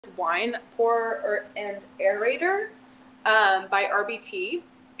wine pourer and aerator by RBT.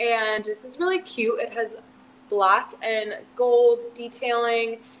 And this is really cute. It has black and gold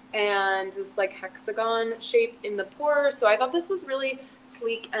detailing and this like hexagon shape in the pour. So I thought this was really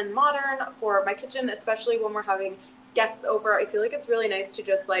sleek and modern for my kitchen, especially when we're having guests over. I feel like it's really nice to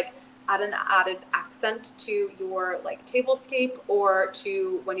just like add an added accent to your like tablescape, or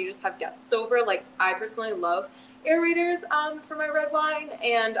to when you just have guests over. Like I personally love aerators for my red wine,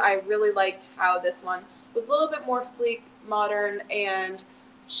 and I really liked how this one was a little bit more sleek, modern, and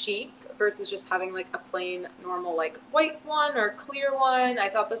chic versus just having like a plain normal like white one or clear one. I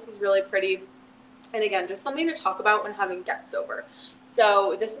thought this was really pretty. And again, just something to talk about when having guests over.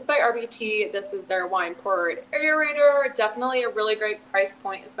 So this is by RBT. This is their wine poured aerator. Definitely a really great price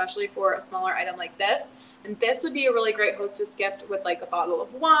point, especially for a smaller item like this. And this would be a really great hostess gift with like a bottle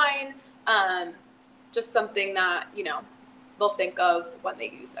of wine. Just something that, you know, they'll think of when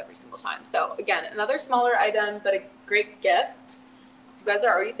they use every single time. So again, another smaller item, but a great gift. If you guys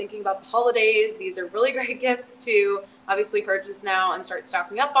are already thinking about the holidays, these are really great gifts to obviously purchase now and start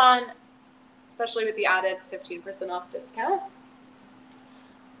stocking up on, especially with the added 15% off discount.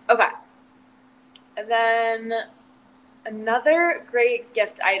 Okay. And then another great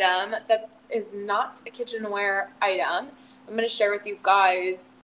gift item that is not a kitchenware item I'm going to share with you guys